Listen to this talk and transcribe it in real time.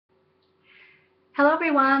Hello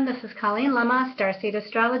everyone, this is Colleen Lama, Starseed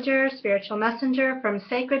Astrologer, Spiritual Messenger from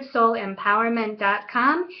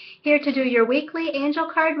SacredSoulEmpowerment.com, here to do your weekly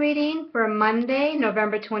angel card reading for Monday,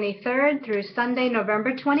 November 23rd through Sunday,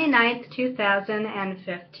 November 29th,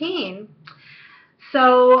 2015.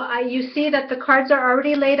 So you see that the cards are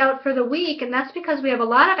already laid out for the week, and that's because we have a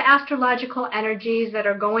lot of astrological energies that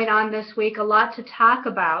are going on this week, a lot to talk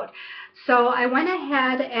about. So I went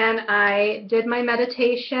ahead and I did my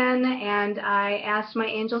meditation, and I asked my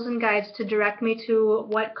angels and guides to direct me to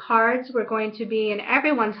what cards were going to be in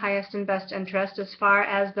everyone's highest and best interest as far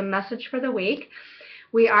as the message for the week.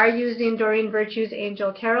 We are using Doreen Virtue's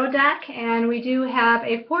Angel Tarot deck, and we do have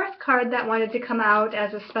a fourth card that wanted to come out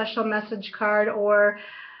as a special message card or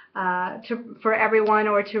for everyone,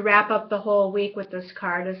 or to wrap up the whole week with this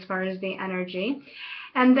card as far as the energy.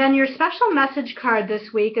 And then your special message card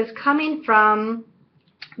this week is coming from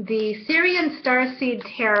the Syrian Starseed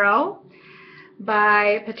Tarot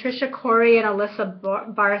by Patricia Corey and Alyssa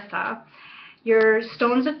Bartha. Your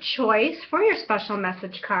stones of choice for your special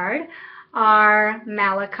message card are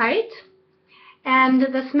malachite, and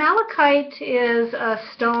this malachite is a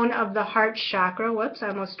stone of the heart chakra. Whoops, I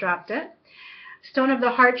almost dropped it. Stone of the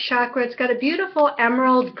heart chakra. It's got a beautiful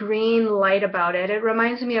emerald green light about it. It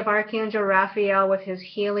reminds me of Archangel Raphael with his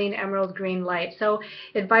healing emerald green light. So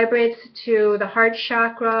it vibrates to the heart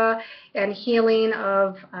chakra and healing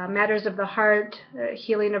of matters of the heart,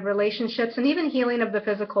 healing of relationships, and even healing of the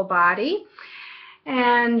physical body.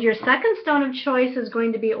 And your second stone of choice is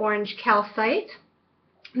going to be orange calcite.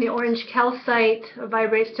 The orange calcite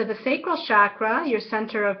vibrates to the sacral chakra, your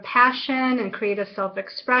center of passion and creative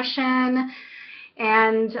self-expression.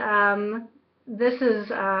 And this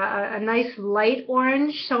is a nice light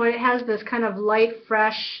orange, so it has this kind of light,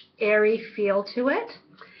 fresh, airy feel to it.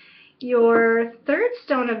 Your third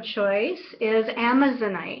stone of choice is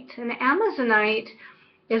amazonite. And amazonite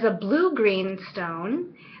is a blue-green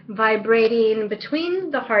stone vibrating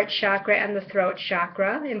between the heart chakra and the throat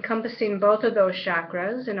chakra, encompassing both of those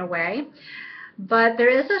chakras in a way. But there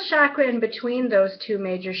is a chakra in between those two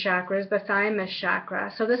major chakras, the thymus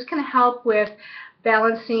chakra. So this can help with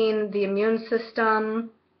balancing the immune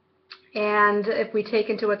system, and if we take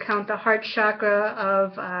into account the heart chakra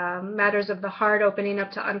of matters of the heart, opening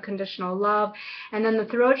up to unconditional love, and then the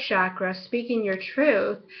throat chakra, speaking your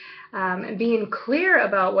truth, and being clear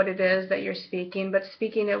about what it is that you're speaking, but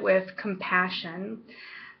speaking it with compassion.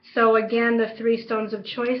 So again, the three stones of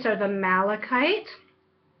choice are the malachite,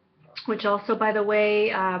 which also, by the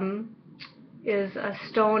way, is a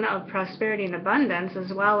stone of prosperity and abundance,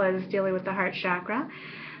 as well as dealing with the heart chakra,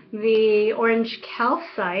 the orange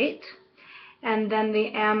calcite, and then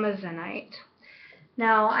the amazonite.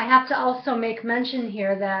 Now, I have to also make mention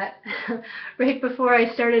here that right before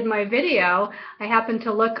I started my video, I happened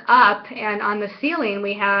to look up, and on the ceiling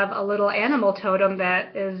we have a little animal totem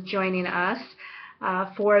that is joining us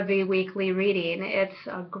for the weekly reading. It's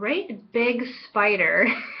a great big spider,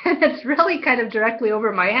 and it's really kind of directly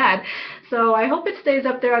over my head. So I hope it stays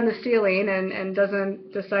up there on the ceiling and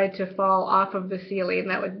doesn't decide to fall off of the ceiling.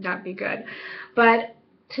 That would not be good. But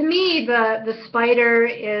to me, the spider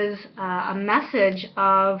is a message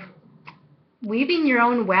of weaving your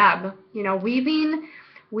own web,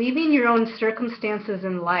 weaving your own circumstances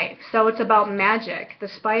in life. So it's about magic. The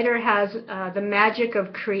spider has the magic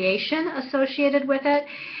of creation associated with it,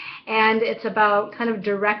 and it's about kind of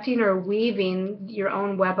directing or weaving your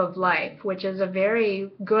own web of life, which is a very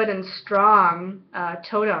good and strong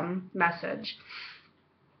totem message.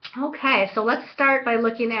 Okay, so let's start by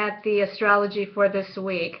looking at the astrology for this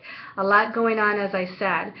week. A lot going on, as I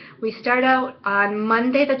said. We start out on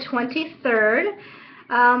Monday the 23rd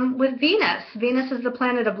with Venus. Venus is the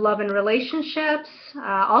planet of love and relationships,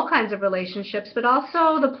 all kinds of relationships, but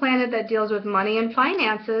also the planet that deals with money and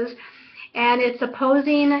finances. And it's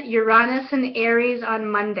opposing Uranus and Aries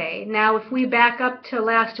on Monday. Now, if we back up to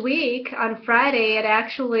last week, on Friday, it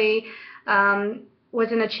actually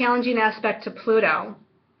was in a challenging aspect to Pluto.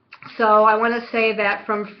 So I want to say that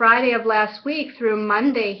from Friday of last week through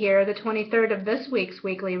Monday here, the 23rd of this week's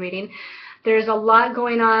weekly reading, there's a lot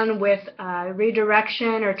going on with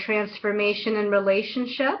redirection or transformation in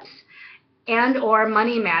relationships and or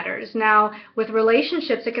money matters. Now, with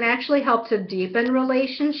relationships, it can actually help to deepen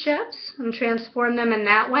relationships and transform them in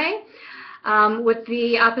that way. With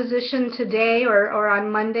the opposition today or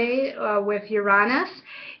on Monday with Uranus,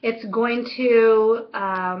 it's going to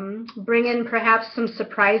bring in perhaps some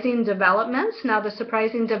surprising developments. Now, the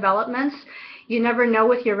surprising developments, you never know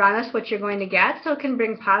with Uranus what you're going to get, so it can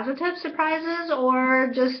bring positive surprises or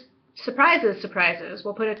just surprises.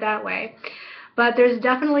 We'll put it that way. But there's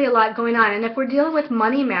definitely a lot going on. And if we're dealing with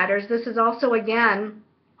money matters, this is also, again,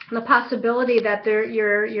 the possibility that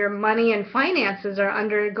your money and finances are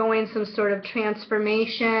undergoing some sort of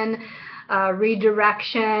transformation,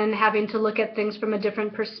 redirection, having to look at things from a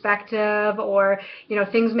different perspective, or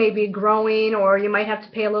things may be growing, or you might have to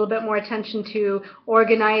pay a little bit more attention to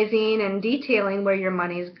organizing and detailing where your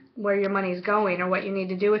money's going, or what you need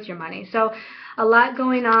to do with your money. So a lot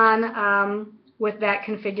going on with that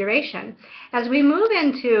configuration. As we move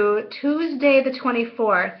into Tuesday the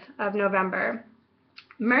 24th of November,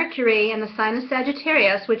 Mercury in the sign of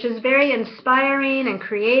Sagittarius, which is very inspiring and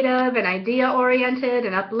creative and idea-oriented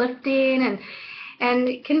and uplifting,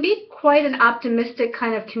 and can be quite an optimistic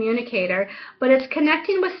kind of communicator, but it's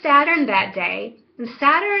connecting with Saturn that day. And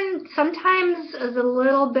Saturn sometimes is a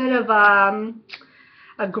little bit of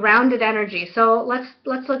a grounded energy. So let's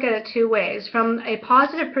look at it two ways. From a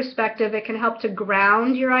positive perspective, it can help to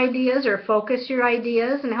ground your ideas or focus your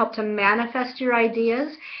ideas and help to manifest your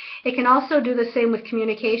ideas. It can also do the same with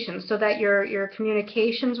communications, so that your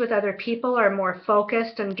communications with other people are more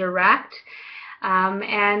focused and direct,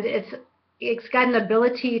 and it's got an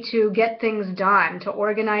ability to get things done, to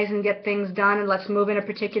organize and get things done, and let's move in a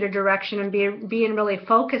particular direction and being really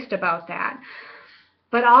focused about that.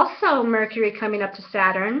 But also Mercury coming up to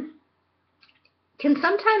Saturn can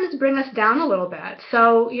sometimes bring us down a little bit.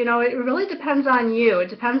 So, it really depends on you.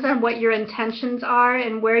 It depends on what your intentions are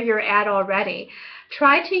and where you're at already.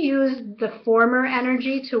 Try to use the former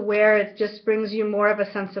energy to where it just brings you more of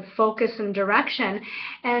a sense of focus and direction,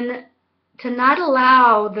 and to not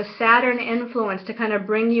allow the Saturn influence to kind of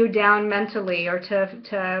bring you down mentally, or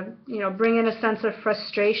to bring in a sense of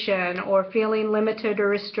frustration or feeling limited or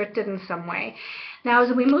restricted in some way. Now,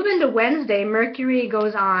 as we move into Wednesday, Mercury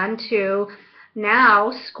goes on to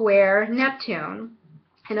now square Neptune,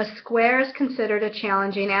 and a square is considered a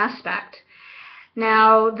challenging aspect.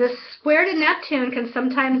 Now, this square to Neptune can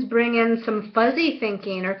sometimes bring in some fuzzy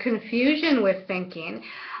thinking or confusion with thinking,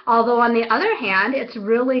 although on the other hand, it's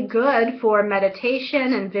really good for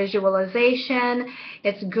meditation and visualization.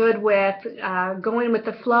 It's good with going with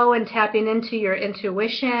the flow and tapping into your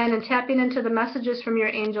intuition and tapping into the messages from your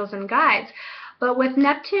angels and guides. But with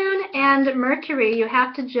Neptune and Mercury, you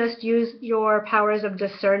have to just use your powers of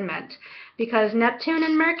discernment, because Neptune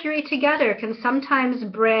and Mercury together can sometimes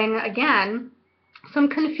bring, again, some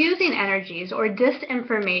confusing energies or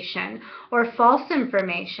disinformation or false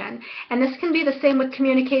information. And this can be the same with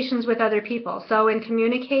communications with other people. So in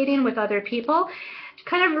communicating with other people,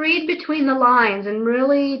 kind of read between the lines and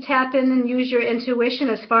really tap in and use your intuition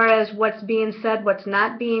as far as what's being said, what's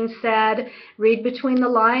not being said. Read between the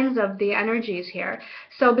lines of the energies here.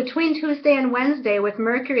 So between Tuesday and Wednesday, with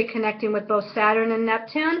Mercury connecting with both Saturn and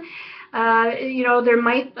Neptune, there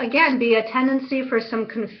might, again, be a tendency for some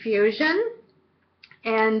confusion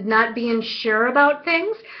and not being sure about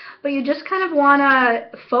things, but you just kind of want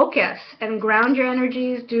to focus and ground your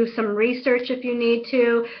energies, do some research if you need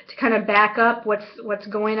to kind of back up what's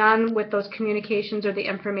going on with those communications or the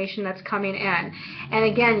information that's coming in. And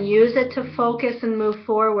again, use it to focus and move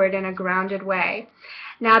forward in a grounded way.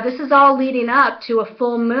 Now, this is all leading up to a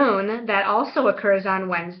full moon that also occurs on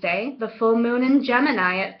Wednesday, the full moon in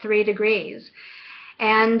Gemini at 3 degrees.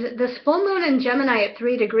 And this full moon in Gemini at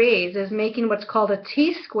 3 degrees is making what's called a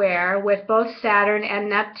T-square with both Saturn and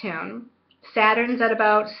Neptune. Saturn's at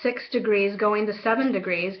about 6 degrees going to 7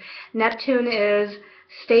 degrees. Neptune is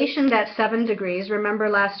stationed at 7 degrees. Remember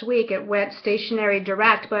last week it went stationary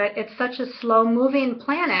direct, but it's such a slow-moving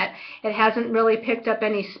planet, it hasn't really picked up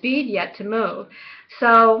any speed yet to move.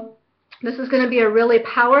 So this is going to be a really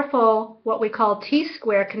powerful, what we call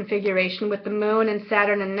T-square configuration with the moon and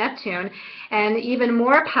Saturn and Neptune, and even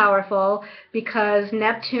more powerful because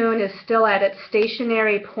Neptune is still at its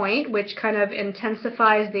stationary point, which kind of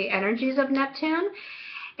intensifies the energies of Neptune.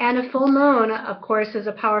 And a full moon, of course, is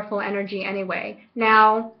a powerful energy anyway.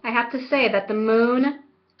 Now, I have to say that the moon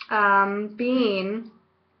being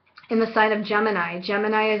in the sign of Gemini,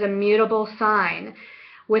 Gemini is a mutable sign.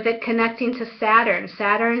 With it connecting to Saturn,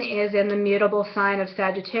 Saturn is in the mutable sign of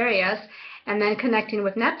Sagittarius, and then connecting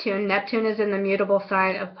with Neptune, Neptune is in the mutable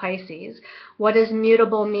sign of Pisces. What does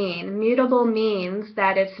mutable mean? Mutable means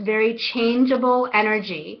that it's very changeable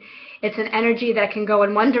energy. It's an energy that can go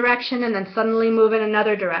in one direction and then suddenly move in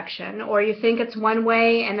another direction, or you think it's one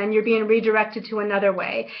way and then you're being redirected to another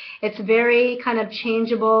way. It's very kind of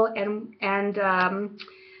changeable and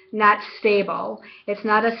not stable. It's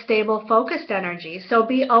not a stable, focused energy. So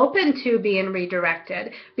be open to being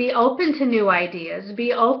redirected. Be open to new ideas.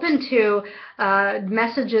 Be open to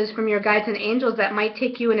messages from your guides and angels that might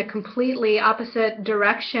take you in a completely opposite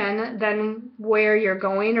direction than where you're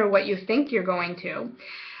going or what you think you're going to.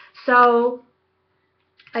 So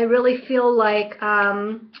I really feel like,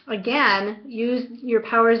 again, use your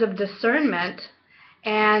powers of discernment,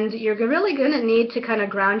 and you're really going to need to kind of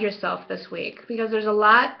ground yourself this week, because there's a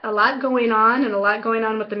lot going on, and a lot going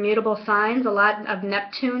on with the mutable signs, a lot of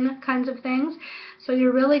Neptune kinds of things. So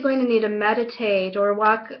you're really going to need to meditate or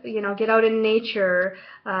walk, get out in nature,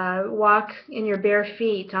 walk in your bare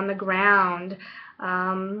feet on the ground.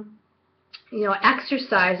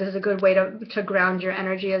 Exercise is a good way to ground your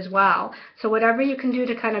energy as well. So whatever you can do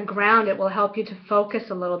to kind of ground it will help you to focus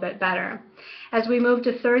a little bit better. As we move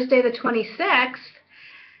to Thursday the 26th,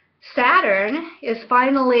 Saturn is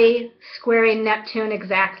finally squaring Neptune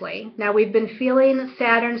exactly. Now, we've been feeling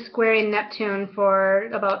Saturn squaring Neptune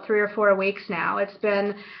for about 3 or 4 weeks now. It's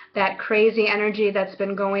been that crazy energy that's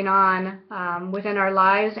been going on within our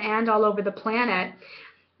lives and all over the planet,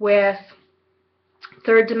 with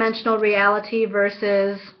third dimensional reality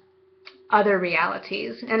versus other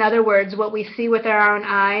realities. In other words, what we see with our own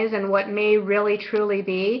eyes and what may really truly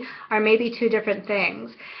be are maybe two different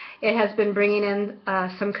things. It has been bringing in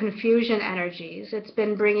some confusion energies. It's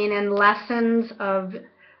been bringing in lessons of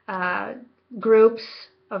groups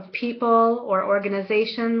of people or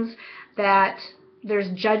organizations that there's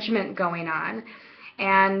judgment going on.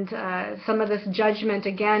 And some of this judgment,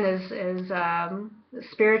 again, is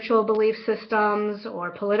spiritual belief systems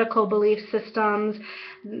or political belief systems.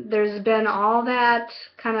 There's been all that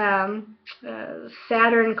kind of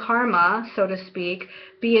Saturn karma, so to speak,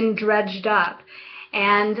 being dredged up.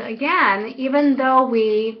 And again, even though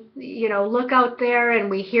we, look out there and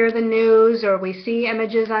we hear the news or we see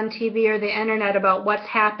images on TV or the internet about what's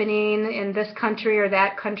happening in this country or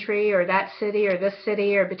that city or this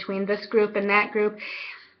city or between this group and that group,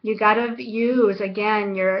 you got to use,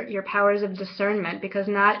 again, your powers of discernment, because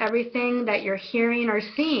not everything that you're hearing or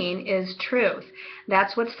seeing is truth.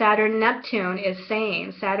 That's what Saturn-Neptune is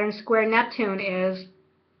saying. Saturn square Neptune is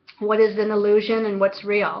what is an illusion and what's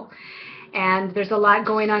real. And there's a lot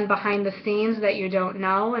going on behind the scenes that you don't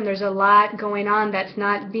know, and there's a lot going on that's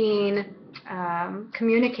not being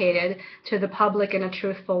communicated to the public in a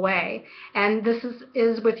truthful way. And this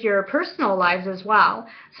is with your personal lives as well.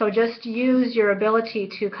 So just use your ability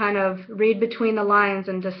to kind of read between the lines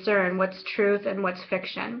and discern what's truth and what's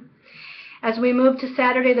fiction. As we move to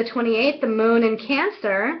Saturday the 28th, the moon in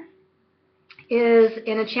Cancer is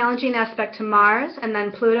in a challenging aspect to Mars, and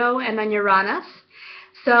then Pluto, and then Uranus.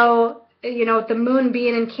 So, the moon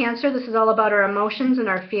being in Cancer, this is all about our emotions and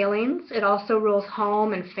our feelings. It also rules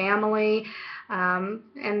home and family.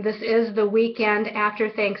 And this is the weekend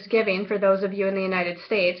after Thanksgiving for those of you in the United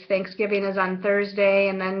States. Thanksgiving is on Thursday,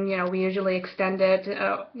 and then, we usually extend it,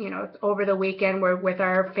 over the weekend. We're with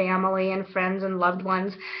our family and friends and loved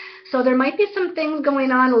ones. So there might be some things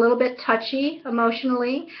going on a little bit touchy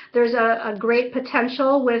emotionally. There's a great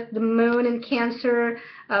potential with the moon in Cancer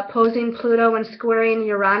opposing Pluto and squaring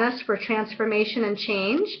Uranus for transformation and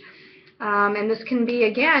change. And this can be,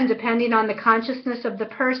 again, depending on the consciousness of the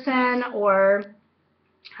person or,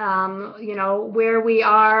 where we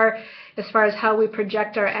are as far as how we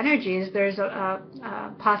project our energies. There's a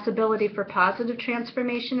possibility for positive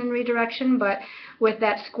transformation and redirection, but with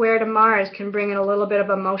that square to Mars can bring in a little bit of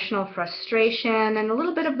emotional frustration and a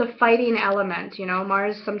little bit of the fighting element.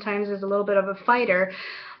 Mars sometimes is a little bit of a fighter,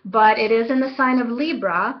 but it is in the sign of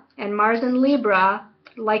Libra, and Mars in Libra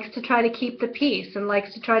likes to try to keep the peace and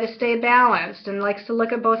likes to try to stay balanced and likes to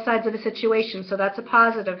look at both sides of the situation. So that's a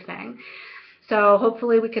positive thing. So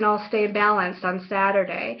hopefully we can all stay balanced on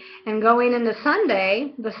Saturday. And going into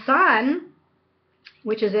Sunday, the Sun,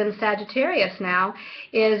 which is in Sagittarius now,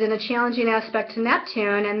 is in a challenging aspect to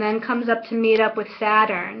Neptune and then comes up to meet up with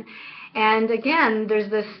Saturn. And again, there's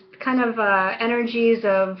this kind of energies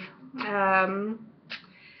of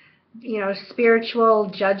spiritual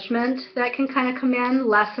judgment that can kind of come in,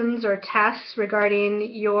 lessons or tests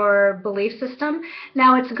regarding your belief system.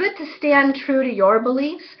 Now, it's good to stand true to your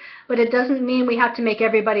beliefs, but it doesn't mean we have to make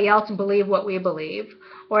everybody else believe what we believe,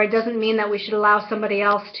 or it doesn't mean that we should allow somebody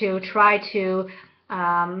else to try to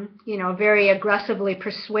very aggressively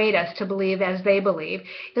persuade us to believe as they believe.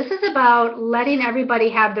 This is about letting everybody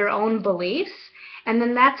have their own beliefs, and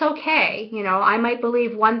then that's okay. I might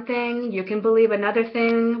believe one thing, you can believe another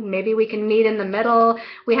thing, maybe we can meet in the middle.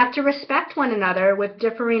 We have to respect one another with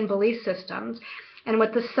differing belief systems. And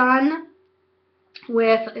with the Sun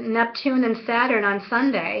with Neptune and Saturn on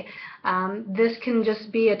Sunday, this can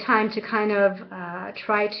just be a time to kind of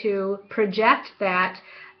try to project that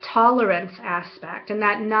tolerance aspect and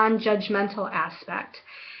that non-judgmental aspect.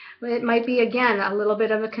 It might be, again, a little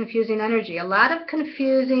bit of a confusing energy. A lot of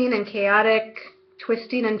confusing and chaotic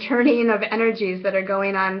twisting and turning of energies that are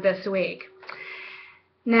going on this week.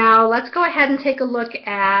 Now, let's go ahead and take a look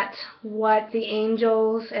at what the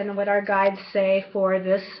angels and what our guides say for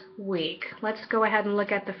this week. Let's go ahead and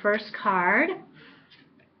look at the first card.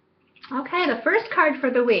 Okay, the first card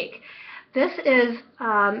for the week. This is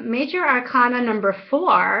Major Arcana number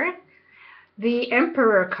 4, the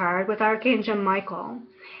Emperor card with Archangel Michael.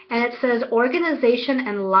 And it says organization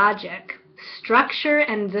and logic, structure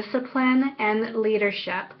and discipline and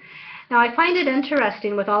leadership. Now, I find it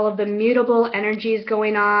interesting with all of the mutable energies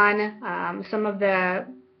going on, some of the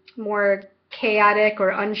more chaotic or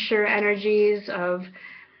unsure energies of,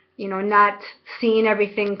 not seeing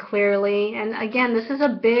everything clearly. And again, this is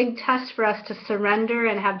a big test for us to surrender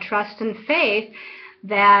and have trust and faith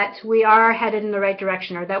that we are headed in the right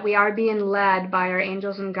direction, or that we are being led by our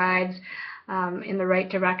angels and guides in the right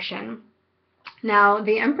direction. Now,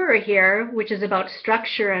 the Emperor here, which is about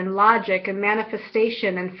structure and logic and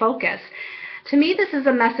manifestation and focus, to me this is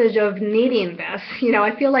a message of needing this.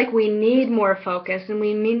 I feel like we need more focus, and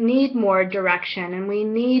we need more direction, and we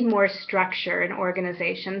need more structure and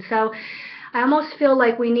organization. So I almost feel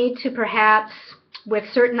like we need to perhaps, with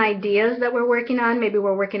certain ideas that we're working on, maybe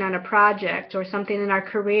we're working on a project or something in our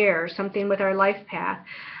career or something with our life path,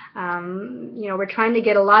 we're trying to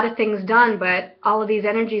get a lot of things done, but all of these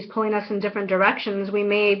energies pulling us in different directions, we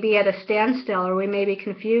may be at a standstill, or we may be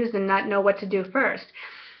confused and not know what to do first.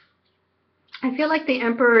 I feel like the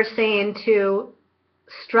Emperor is saying to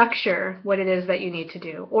structure what it is that you need to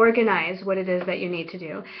do, organize what it is that you need to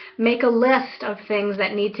do, make a list of things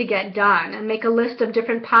that need to get done, and make a list of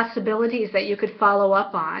different possibilities that you could follow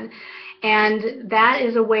up on. And that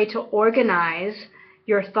is a way to organize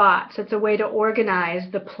your thoughts. It's a way to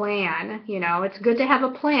organize the plan. It's good to have a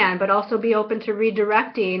plan, but also be open to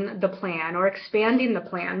redirecting the plan or expanding the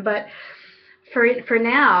plan. But for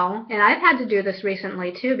now, and I've had to do this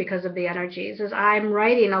recently too because of the energies, is I'm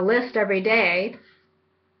writing a list every day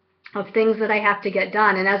of things that I have to get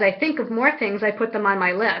done. And as I think of more things, I put them on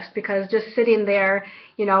my list, because just sitting there,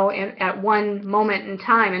 at one moment in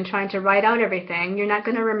time and trying to write out everything, you're not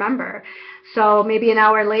going to remember. So maybe an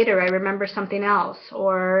hour later, I remember something else.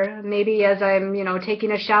 Or maybe as I'm,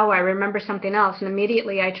 taking a shower, I remember something else. And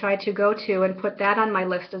immediately I try to go to and put that on my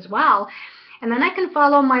list as well. And then I can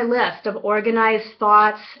follow my list of organized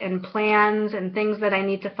thoughts and plans and things that I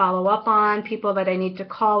need to follow up on, people that I need to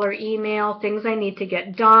call or email, things I need to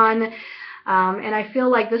get done. And I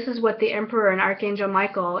feel like this is what the Emperor and Archangel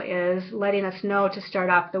Michael is letting us know to start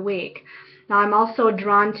off the week. Now, I'm also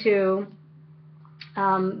drawn to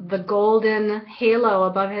the golden halo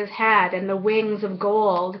above his head and the wings of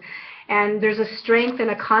gold. And there's a strength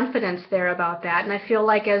and a confidence there about that. And I feel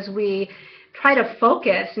like as we try to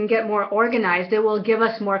focus and get more organized, it will give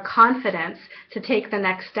us more confidence to take the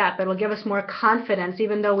next step. It'll give us more confidence,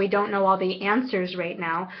 even though we don't know all the answers right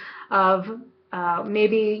now, of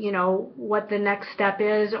maybe, what the next step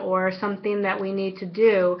is, or something that we need to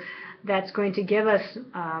do that's going to give us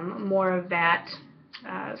more of that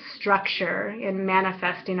structure in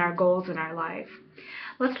manifesting our goals in our life.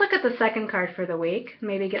 Let's look at the second card for the week,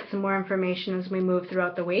 maybe get some more information as we move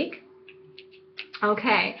throughout the week.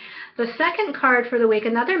 Okay, the second card for the week,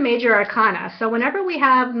 another major arcana. So whenever we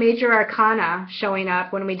have major arcana showing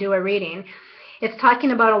up when we do a reading, it's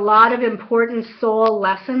talking about a lot of important soul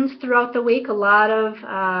lessons throughout the week, a lot of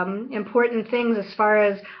important things as far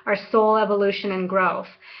as our soul evolution and growth.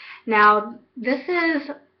 Now, this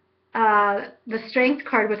is the Strength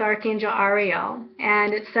card with Archangel Uriel,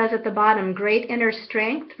 and it says at the bottom, great inner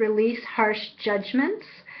strength, release harsh judgments,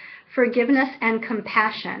 forgiveness and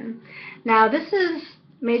compassion. Now, this is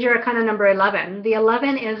Major Arcana number 11. The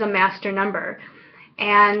 11 is a master number.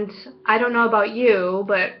 And I don't know about you,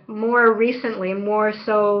 but more recently, more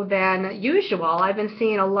so than usual, I've been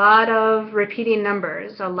seeing a lot of repeating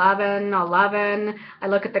numbers. 11, 11. I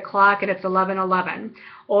look at the clock and it's 11, 11.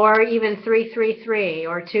 Or even 333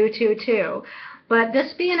 or 222. But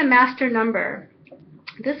this being a master number,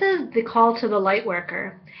 this is the call to the light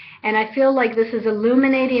worker. And I feel like this is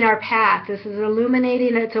illuminating our path. This is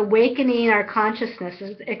illuminating, it's awakening our consciousness,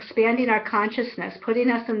 it's expanding our consciousness,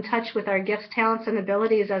 putting us in touch with our gifts, talents, and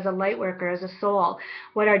abilities as a light worker, as a soul,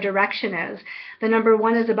 what our direction is. The number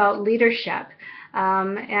 1 is about leadership.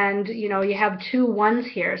 And, you have 2 ones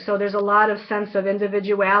here. So there's a lot of sense of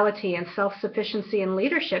individuality and self-sufficiency and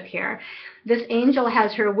leadership here. This angel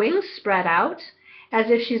has her wings spread out, as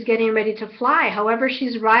if she's getting ready to fly. However,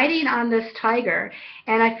 she's riding on this tiger,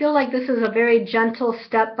 and I feel like this is a very gentle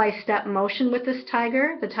step-by-step motion with this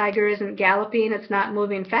tiger. The tiger isn't galloping, it's not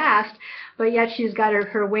moving fast, but yet she's got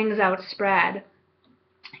her wings outspread.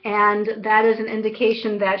 And that is an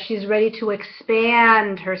indication that she's ready to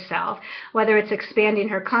expand herself, whether it's expanding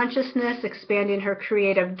her consciousness, expanding her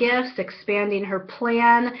creative gifts, expanding her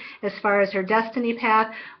plan as far as her destiny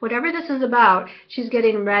path. Whatever this is about, she's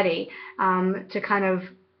getting ready to kind of,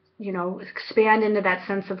 expand into that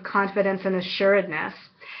sense of confidence and assuredness.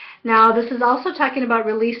 Now, this is also talking about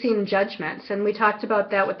releasing judgments, and we talked about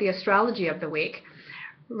that with the astrology of the week.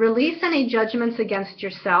 Release any judgments against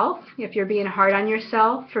yourself, if you're being hard on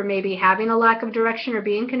yourself for maybe having a lack of direction or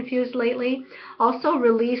being confused lately. Also,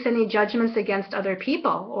 release any judgments against other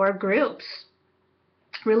people or groups.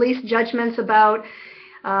 Release judgments about,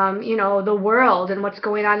 the world and what's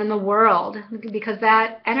going on in the world, because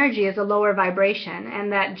that energy is a lower vibration, and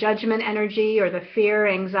that judgment energy or the fear,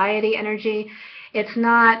 anxiety energy, it's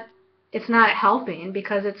not helping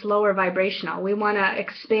because it's lower vibrational. We want to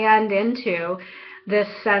expand into this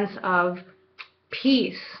sense of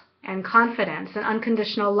peace and confidence and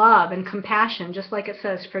unconditional love and compassion, just like it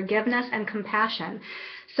says, forgiveness and compassion.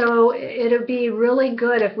 So it'll be really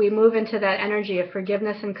good if we move into that energy of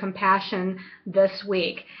forgiveness and compassion this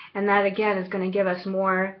week. And that, again, is going to give us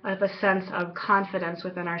more of a sense of confidence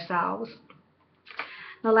within ourselves.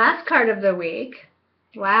 The last card of the week,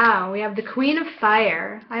 wow, we have the Queen of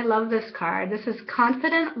Fire. I love this card. This is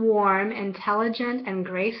confident, warm, intelligent, and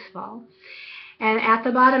graceful. And at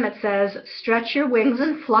the bottom it says, stretch your wings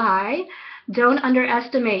and fly. Don't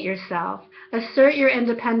underestimate yourself. Assert your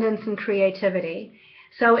independence and creativity.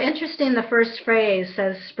 So interesting, the first phrase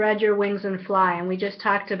says, spread your wings and fly. And we just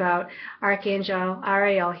talked about Archangel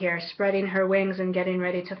Uriel here, spreading her wings and getting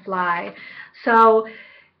ready to fly. So,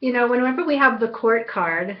 whenever we have the court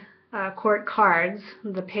card, court cards,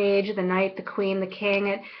 the page, the knight, the queen, the king,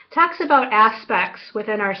 it talks about aspects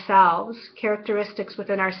within ourselves, characteristics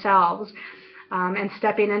within ourselves. And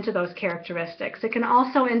stepping into those characteristics. It can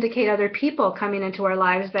also indicate other people coming into our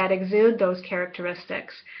lives that exude those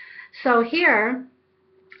characteristics. So here,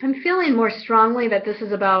 I'm feeling more strongly that this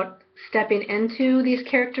is about stepping into these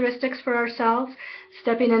characteristics for ourselves,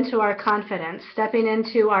 stepping into our confidence, stepping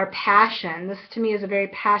into our passion. This, to me, is a very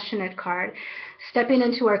passionate card. Stepping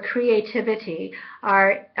into our creativity,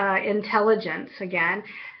 our intelligence, again.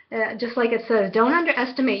 Just like it says, don't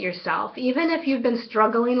underestimate yourself. Even if you've been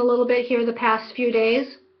struggling a little bit here the past few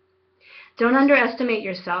days, don't underestimate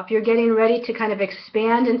yourself. You're getting ready to kind of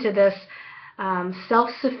expand into this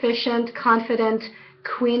self-sufficient, confident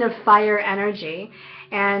Queen of Fire energy.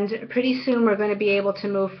 And pretty soon we're going to be able to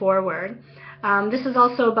move forward. This is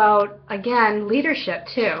also about, again, leadership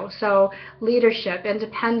too. So leadership,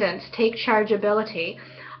 independence, take charge ability.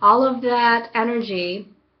 All of that energy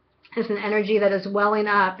is an energy that is welling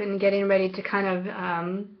up and getting ready to kind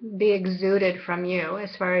of be exuded from you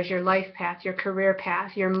as far as your life path, your career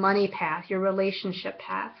path, your money path, your relationship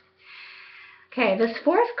path. Okay, this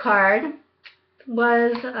fourth card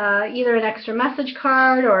was either an extra message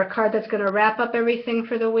card or a card that's going to wrap up everything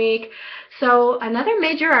for the week. So another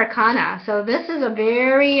major arcana. So this is a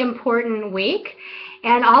very important week.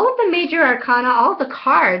 And all of the major arcana, all of the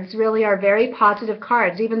cards really are very positive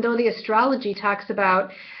cards, even though the astrology talks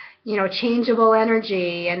about changeable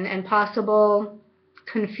energy and possible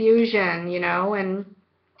confusion,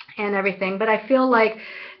 and everything. But I feel like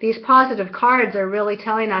these positive cards are really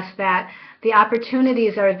telling us that the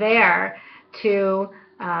opportunities are there to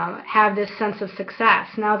have this sense of success.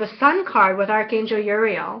 Now, the Sun card with Archangel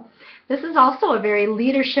Uriel, this is also a very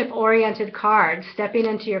leadership-oriented card, stepping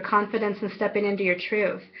into your confidence and stepping into your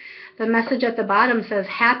truth. The message at the bottom says,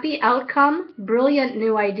 happy outcome, brilliant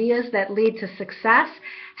new ideas that lead to success.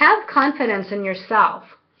 Have confidence in yourself.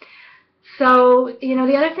 So,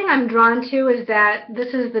 the other thing I'm drawn to is that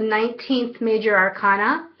this is the 19th major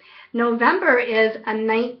arcana. November is a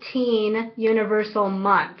 19 universal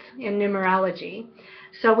month in numerology.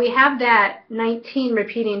 So we have that 19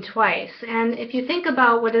 repeating twice. And if you think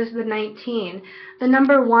about what is the 19, the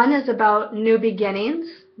number 1 is about new beginnings,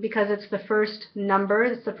 because it's the first number,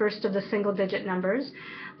 it's the first of the single-digit numbers.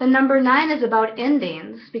 The number 9 is about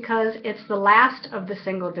endings, because it's the last of the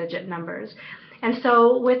single-digit numbers. And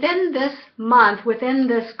so within this month, within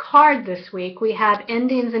this card this week, we have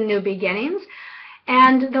endings and new beginnings.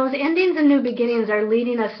 And those endings and new beginnings are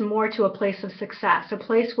leading us more to a place of success, a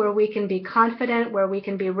place where we can be confident, where we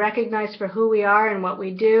can be recognized for who we are and what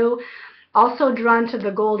we do. Also drawn to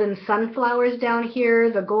the golden sunflowers down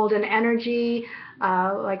here, the golden energy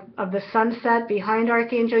like of the sunset behind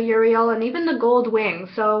Archangel Uriel, and even the gold wings.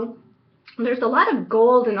 So There's a lot of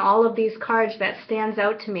gold in all of these cards that stands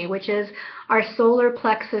out to me, which is our solar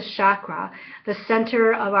plexus chakra, the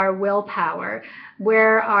center of our willpower,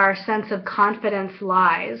 where our sense of confidence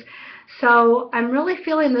lies. So I'm really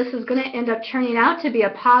feeling this is going to end up turning out to be a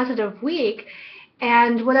positive week.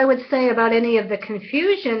 And what I would say about any of the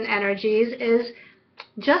confusion energies is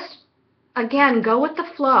just, again, go with the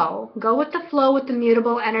flow. Go with the flow with the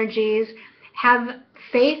mutable energies. Have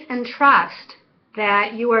faith and trust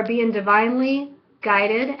that you are being divinely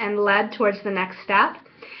guided and led towards the next step.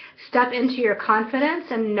 Step into your confidence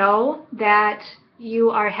and know that you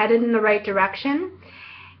are headed in the right direction.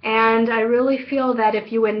 And I really feel that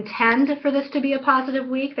if you intend for this to be a positive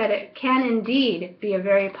week, that it can indeed be a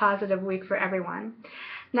very positive week for everyone.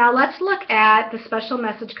 Now let's look at the special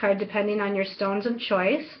message card depending on your stones of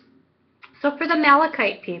choice. So for the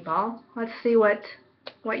Malachite people, let's see what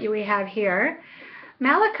we have here.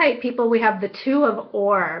 Malachite people, we have the Two of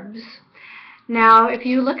Orbs. Now, if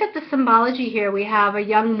you look at the symbology here, we have a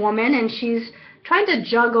young woman, and she's trying to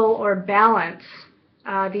juggle or balance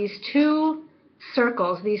these two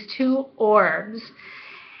circles, these two orbs.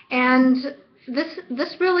 And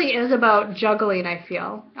this really is about juggling, I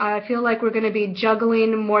feel. I feel like we're going to be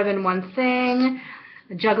juggling more than one thing,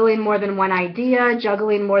 juggling more than one idea,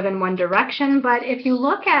 juggling more than one direction. But if you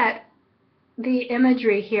look at the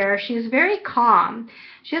imagery here, she's very calm.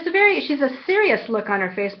 She's a serious look on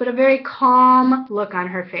her face, but a very calm look on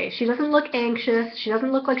her face. She doesn't look anxious. She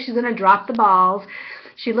doesn't look like she's going to drop the balls.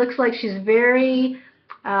 She looks like she's very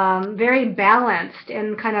balanced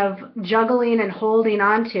in kind of juggling and holding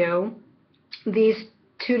on to these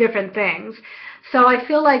two different things. So I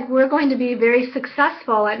feel like we're going to be very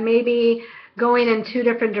successful at maybe going in two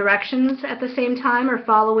different directions at the same time, or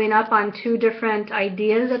following up on two different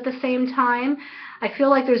ideas at the same time. I feel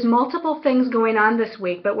like there's multiple things going on this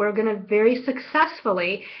week, but we're going to very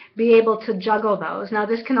successfully be able to juggle those. Now,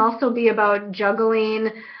 this can also be about juggling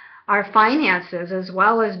our finances as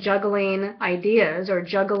well as juggling ideas or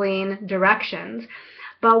juggling directions.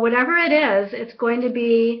 But whatever it is, it's going to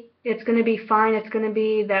be fine. It's going to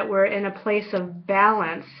be that we're in a place of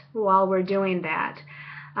balance while we're doing that.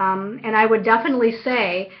 And I would definitely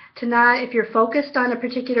say to not, if you're focused on a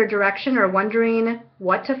particular direction or wondering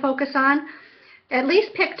what to focus on, at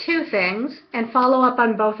least pick two things and follow up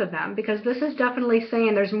on both of them, because this is definitely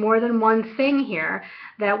saying there's more than one thing here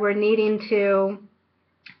that we're needing to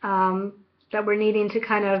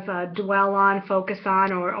kind of dwell on, focus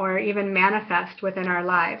on, or even manifest within our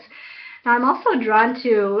lives. Now, I'm also drawn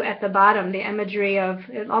to, at the bottom, the imagery of,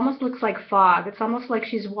 it almost looks like fog. It's almost like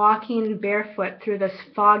she's walking barefoot through this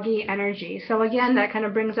foggy energy. So again, that kind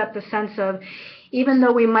of brings up the sense of, even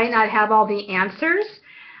though we might not have all the answers,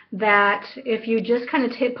 that if you just kind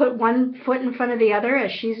of put one foot in front of the other,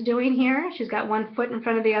 as she's doing here, she's got one foot in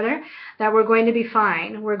front of the other, that we're going to be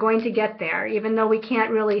fine. We're going to get there, even though we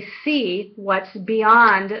can't really see what's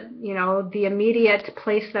beyond, the immediate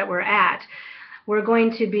place that we're at. We're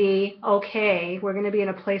going to be okay. We're going to be in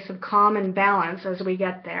a place of calm and balance as we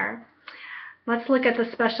get there. Let's look at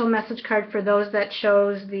the special message card for those that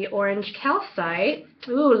chose the orange calcite.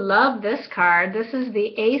 Ooh, love this card. This is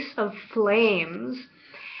the Ace of Flames.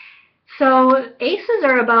 So aces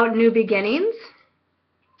are about new beginnings.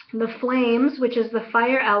 The flames, which is the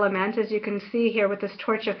fire element, as you can see here with this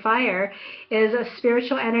torch of fire, is a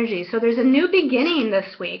spiritual energy. So there's a new beginning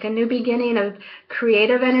this week, a new beginning of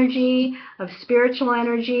creative energy, of spiritual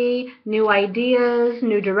energy, new ideas,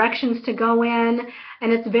 new directions to go in,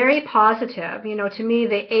 and it's very positive. To me,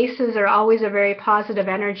 the aces are always a very positive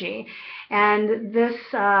energy. And this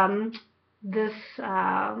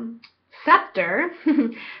scepter,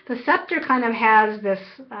 the scepter kind of has this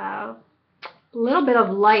little bit of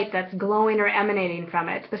light that's glowing or emanating from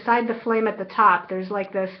it. Beside the flame at the top, there's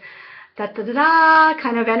like this da-da-da-da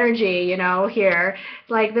kind of energy, here.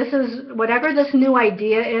 Like this is, whatever this new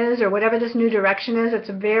idea is or whatever this new direction is, it's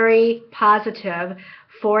very positive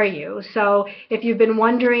for you. So if you've been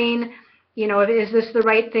wondering, is this the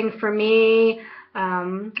right thing for me?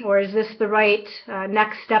 Or is this the right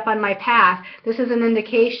next step on my path? This is an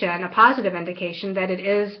indication, a positive indication, that it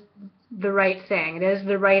is the right thing. It is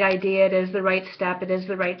the right idea. It is the right step. It is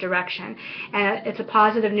the right direction. And it's a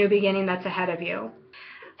positive new beginning that's ahead of you.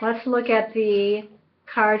 Let's look at the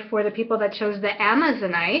card for the people that chose the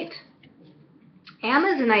Amazonite.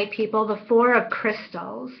 Amazonite people, the Four of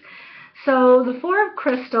Crystals. So the Four of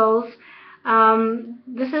Crystals,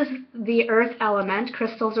 this is the earth element.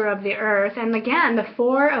 Crystals are of the earth. And again, the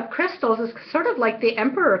Four of Crystals is sort of like the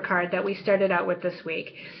Emperor card that we started out with this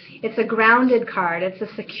week. It's a grounded card. It's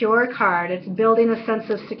a secure card. It's building a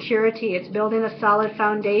sense of security. It's building a solid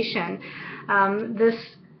foundation. This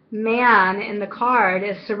man in the card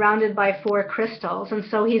is surrounded by 4 crystals, and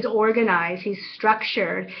so he's organized, he's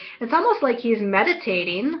structured. It's almost like he's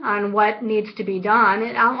meditating on what needs to be done,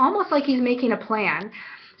 and almost like he's making a plan.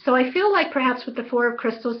 So I feel like perhaps with the 4 of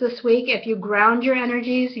crystals this week, if you ground your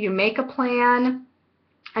energies, you make a plan,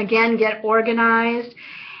 again, get organized,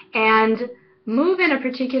 and move in a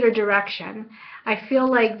particular direction. I feel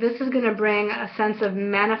like this is going to bring a sense of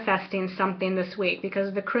manifesting something this week,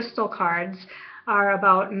 because the crystal cards are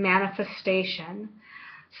about manifestation.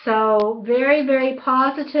 So very, very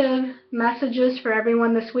positive messages for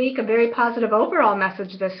everyone this week, a very positive overall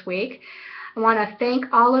message this week. I want to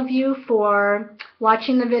thank all of you for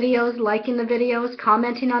watching the videos, liking the videos,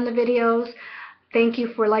 commenting on the videos. Thank you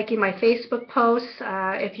for liking my Facebook posts.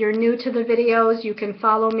 If you're new to the videos, you can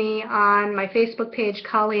follow me on my Facebook page,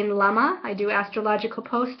 Colleen Lemma. I do astrological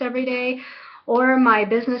posts every day. Or my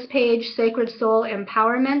business page, Sacred Soul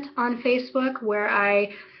Empowerment on Facebook, where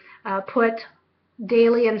I put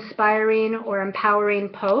daily inspiring or empowering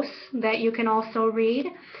posts that you can also read.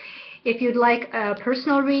 If you'd like a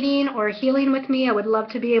personal reading or healing with me, I would love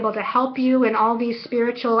to be able to help you in all these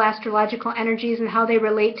spiritual astrological energies and how they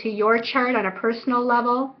relate to your chart on a personal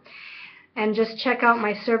level. And just check out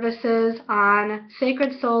my services on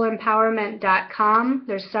sacredsoulempowerment.com.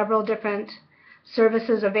 There's several different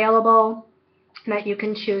services available that you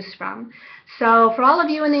can choose from. So for all of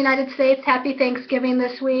you in the United States, happy Thanksgiving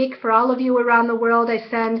this week. For all of you around the world, I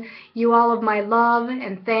send you all of my love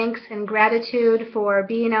and thanks and gratitude for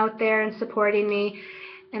being out there and supporting me.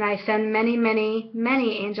 And I send many, many,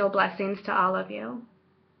 many angel blessings to all of you.